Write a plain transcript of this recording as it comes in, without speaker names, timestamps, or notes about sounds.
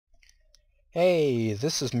Hey,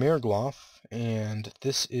 this is Mirgloff, and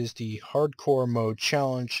this is the Hardcore Mode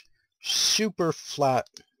Challenge Super Flat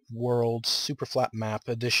World, Super Flat Map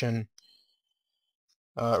Edition.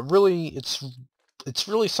 Really, it's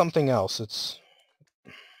really something else. It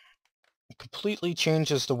completely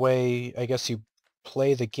changes the way, I guess, you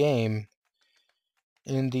play the game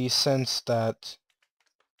in the sense that...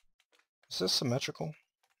 Is this symmetrical?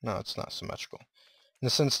 No, it's not symmetrical. In the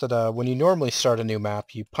sense that when you normally start a new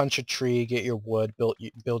map, you punch a tree, get your wood,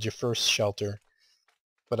 build your first shelter.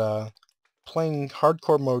 But playing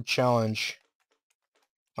Hardcore Mode Challenge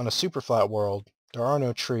on a super flat world, there are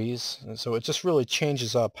no trees, and so it just really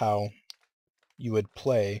changes up how you would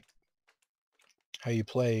play,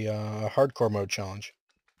 Hardcore Mode Challenge.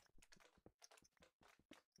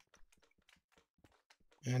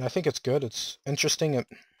 And I think it's good, it's interesting, it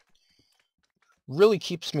really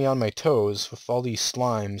keeps me on my toes with all these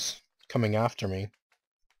slimes coming after me.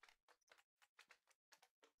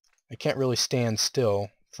 I can't really stand still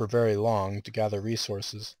for very long to gather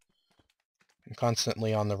resources. I'm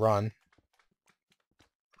constantly on the run.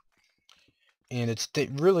 And it's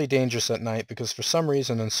really dangerous at night because for some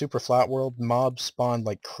reason in Super Flat World, mobs spawn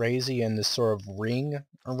like crazy in this sort of ring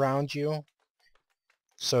around you.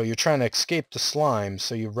 So you're trying to escape the slime,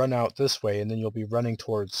 so you run out this way, and then you'll be running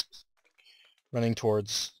towards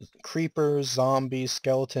creepers, zombies,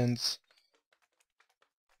 skeletons.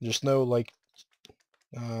 There's no like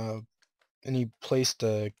any place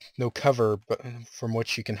no cover from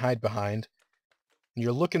which you can hide behind.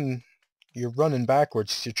 You're running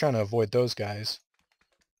backwards 'cause you're trying to avoid those guys.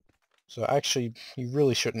 So actually, you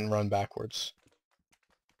really shouldn't run backwards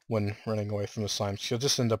when running away from the slimes. You'll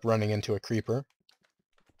just end up running into a creeper.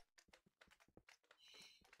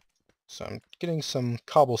 So I'm getting some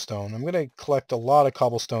cobblestone. I'm going to collect a lot of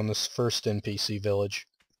cobblestone this first NPC village,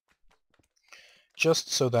 just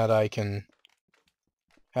so that I can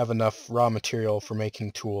have enough raw material for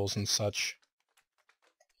making tools and such.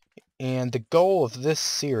 And the goal of this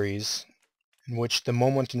series, the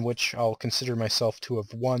moment in which I'll consider myself to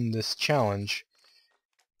have won this challenge,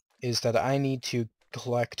 is that I need to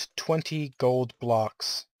collect 20 gold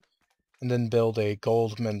blocks and then build a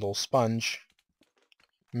gold mineral sponge.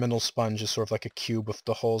 Mineral sponge is sort of like a cube with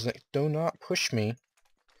the holes in it. Do not push me.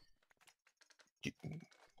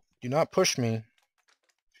 Do not push me.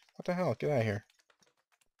 What the hell? Get out of here.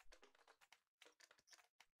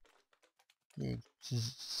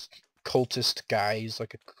 Cultist guy. He's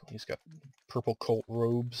got purple cult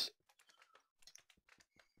robes.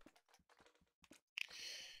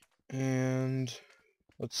 And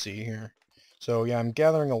let's see here. So yeah, I'm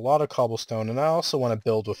gathering a lot of cobblestone, and I also want to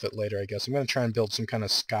build with it later, I guess. I'm going to try and build some kind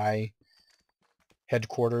of sky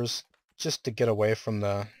headquarters, just to get away from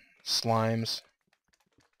the slimes.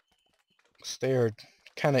 They are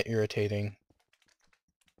kind of irritating.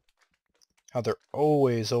 How they're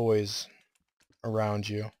always around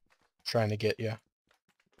you, trying to get you.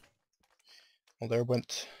 Well, there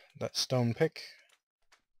went that stone pick.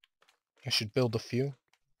 I should build a few.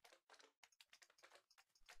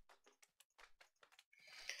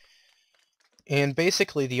 And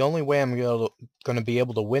basically, the only way I'm going to be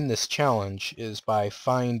able to win this challenge is by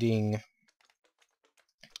finding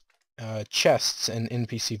chests in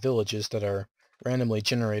NPC villages that are randomly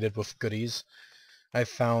generated with goodies. I've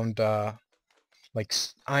found like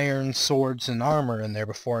iron swords and armor in there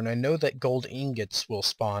before, and I know that gold ingots will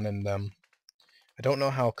spawn in them. I don't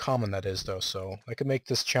know how common that is though, so I could make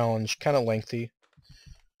this challenge kind of lengthy.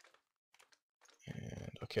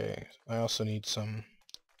 And okay, I also need some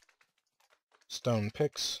stone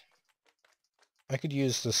picks. I could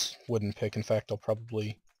use this wooden pick. In fact, I'll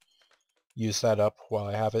probably use that up while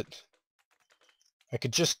I have it. I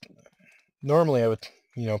could just... Normally I would,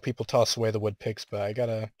 people toss away the wood picks, but I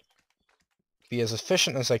gotta be as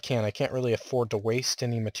efficient as I can. I can't really afford to waste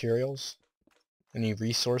any materials, any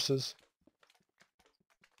resources.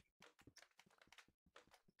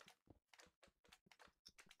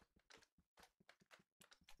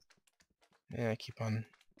 Yeah, I keep on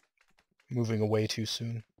moving away too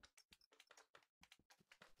soon.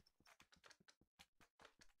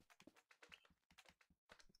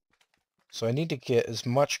 So I need to get as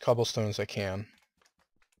much cobblestone as I can.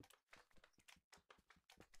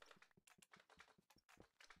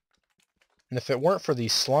 And if it weren't for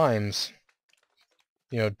these slimes,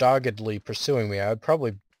 doggedly pursuing me, I would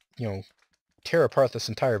probably, tear apart this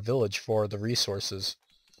entire village for the resources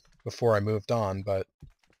before I moved on, but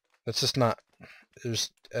that's just not...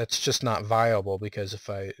 It's just not viable, because if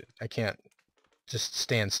I can't just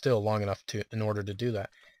stand still long enough in order to do that.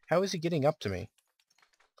 How is he getting up to me?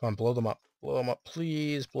 Come on, blow them up. Blow them up,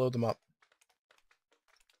 please blow them up.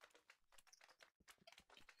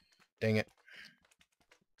 Dang it.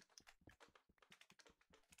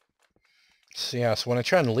 So yeah, so when I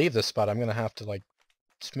try and leave this spot, I'm gonna have to, like,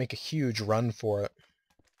 just make a huge run for it.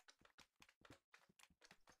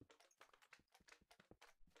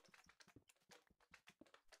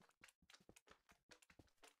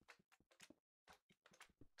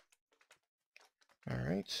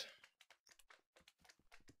 Alright.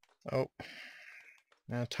 Oh.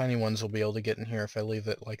 Now tiny ones will be able to get in here if I leave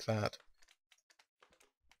it like that.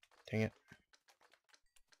 Dang it.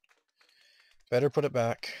 Better put it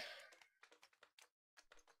back.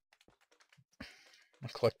 I'll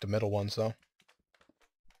collect the middle ones, though.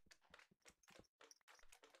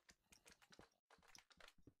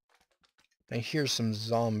 I hear some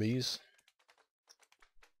zombies.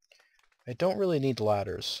 I don't really need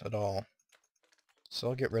ladders at all, so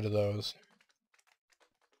I'll get rid of those.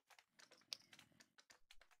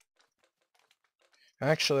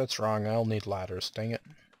 Actually, that's wrong. I'll need ladders. Dang it.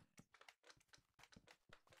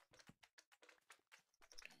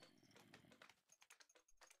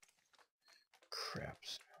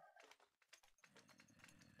 Craps.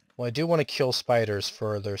 Well, I do want to kill spiders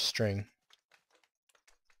for their string.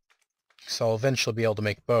 So I'll eventually be able to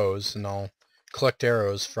make bows, and I'll collect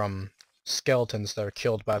arrows from skeletons that are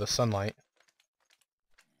killed by the sunlight.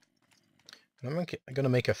 And I'm going to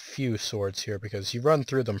make a few swords here, because you run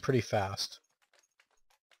through them pretty fast.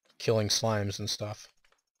 Killing slimes and stuff.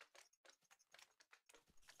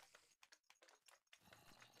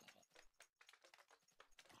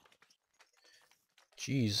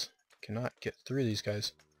 Jeez, cannot get through these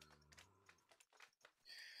guys.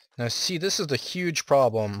 Now see, this is the huge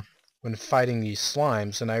problem when fighting these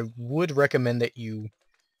slimes, and I would recommend that you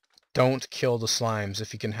don't kill the slimes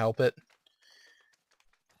if you can help it.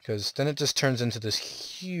 Because then it just turns into this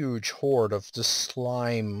huge horde of just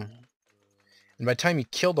slime. And by the time you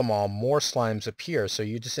kill them all, more slimes appear, so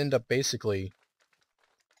you just end up basically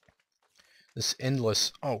this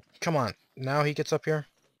endless... Oh, come on. Now he gets up here?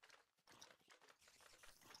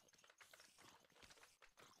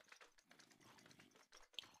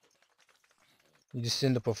 You just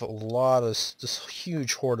end up with a lot of this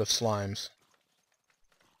huge horde of slimes.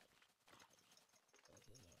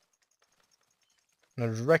 And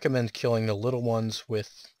I'd recommend killing the little ones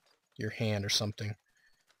with your hand or something.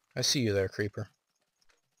 I see you there, creeper.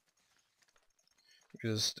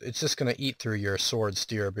 Because it's just going to eat through your sword's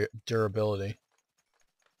durability.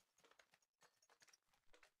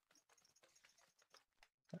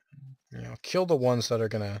 You know, kill the ones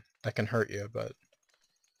that can hurt you, but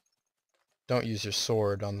don't use your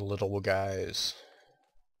sword on the little guys.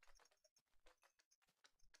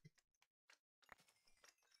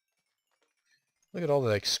 Look at all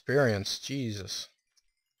that experience, Jesus.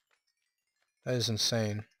 That is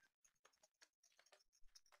insane.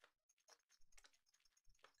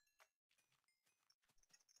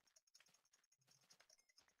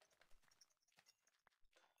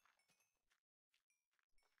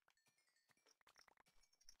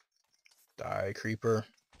 Die, creeper.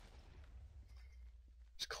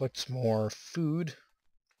 Let's collect some more food.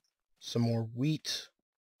 Some more wheat.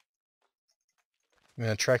 I'm going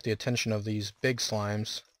to attract the attention of these big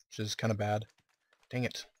slimes, which is kind of bad. Dang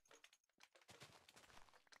it.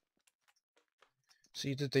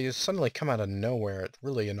 See, they just suddenly come out of nowhere. It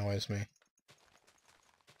really annoys me. I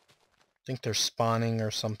think they're spawning or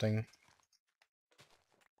something.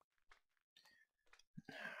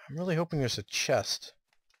 I'm really hoping there's a chest.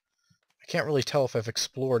 I can't really tell if I've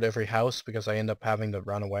explored every house because I end up having to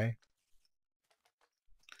run away.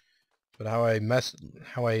 But how I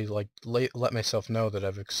let myself know that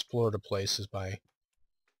I've explored a place is by...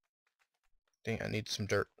 Dang, I need some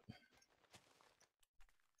dirt.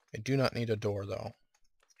 I do not need a door, though.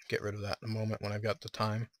 Get rid of that in a moment when I've got the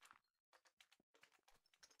time.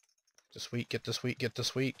 This wheat, get this wheat, get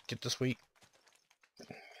this wheat, get this wheat.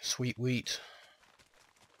 Sweet wheat.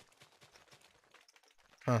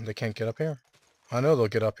 Huh, they can't get up here? I know they'll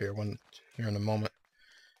get up here here in a moment.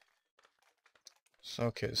 So,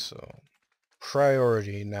 okay, so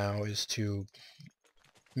priority now is to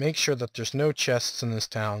make sure that there's no chests in this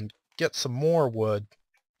town, get some more wood,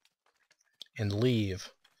 and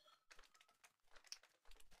leave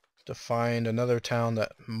to find another town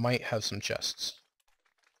that might have some chests.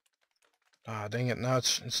 Ah, dang it, now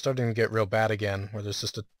it's starting to get real bad again, where there's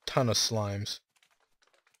just a ton of slimes.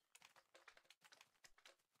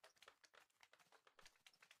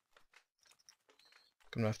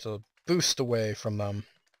 Gonna have to boost away from them.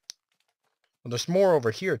 Well, there's more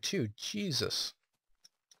over here too, Jesus.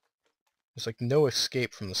 There's like no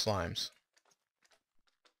escape from the slimes.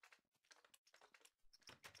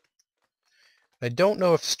 I don't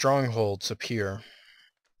know if strongholds appear.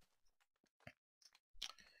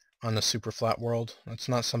 on the Superflat world. That's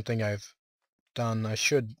not something I've done.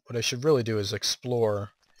 What I should really do is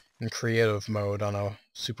explore in creative mode on a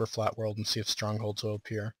Superflat world and see if strongholds will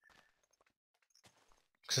appear.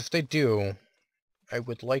 Because if they do, I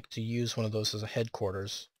would like to use one of those as a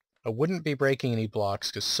headquarters. I wouldn't be breaking any blocks,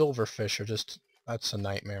 because silverfish are just... that's a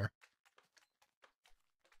nightmare.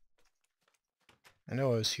 I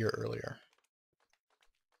know I was here earlier.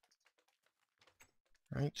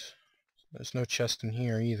 Right. There's no chest in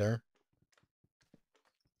here either.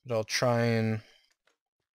 But I'll try and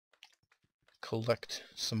collect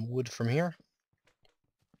some wood from here.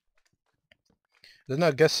 Then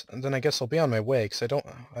I guess I'll be on my way, because I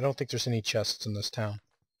don't think there's any chests in this town.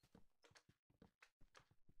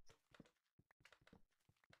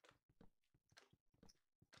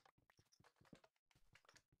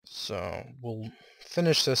 So we'll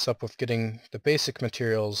finish this up with getting the basic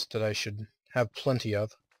materials that I should have plenty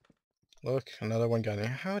of. Look, another one got in.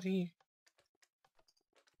 How did he...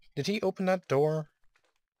 did he open that door?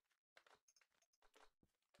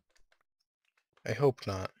 I hope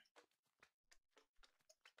not.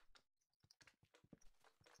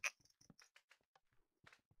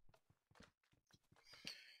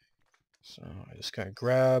 So I just gotta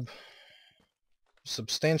grab a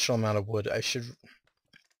substantial amount of wood. I should...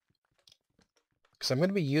 because I'm going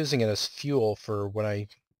to be using it as fuel for what I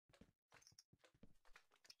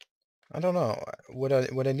don't know. What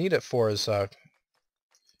I need it for is, I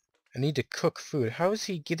need to cook food. How is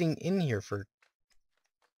he getting in here for...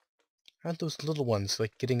 how are those little ones,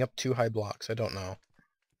 like, getting up 2 high blocks? I don't know.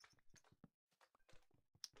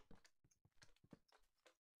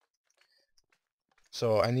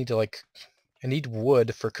 So I need to, like... I need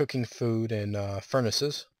wood for cooking food in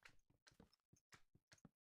furnaces.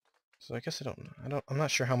 So I guess I'm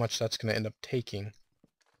not sure how much that's going to end up taking.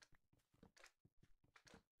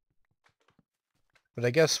 But I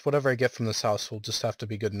guess whatever I get from this house will just have to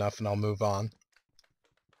be good enough and I'll move on.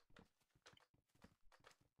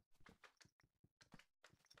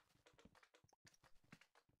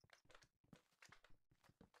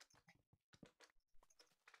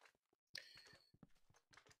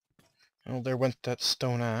 Well, there went that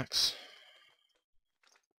stone axe.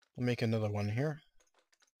 I'll make another one here.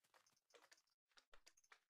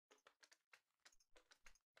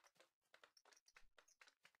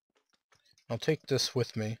 I'll take this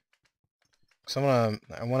with me. Because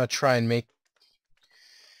I want to try and make...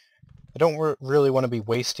 I don't really want to be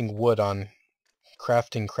wasting wood on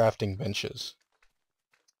crafting benches.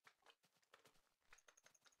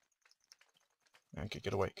 Okay,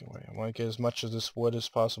 get away, get away. I want to get as much of this wood as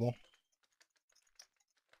possible.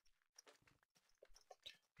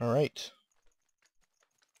 Alright.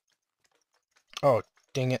 Oh,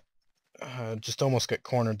 dang it. Just almost got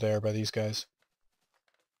cornered there by these guys.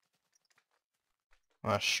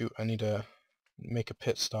 Ah, shoot. I need to make a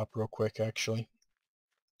pit stop real quick, actually.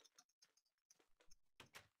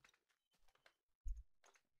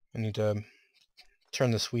 I need to turn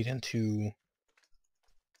this wheat into...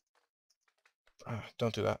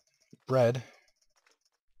 don't do that. Bread.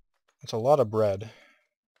 That's a lot of bread.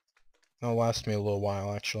 That'll last me a little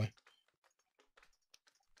while, actually.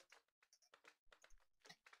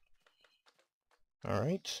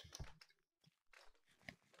 Alright.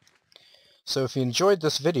 So if you enjoyed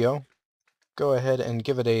this video, go ahead and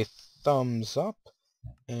give it a thumbs up,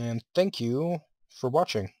 and thank you for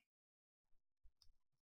watching.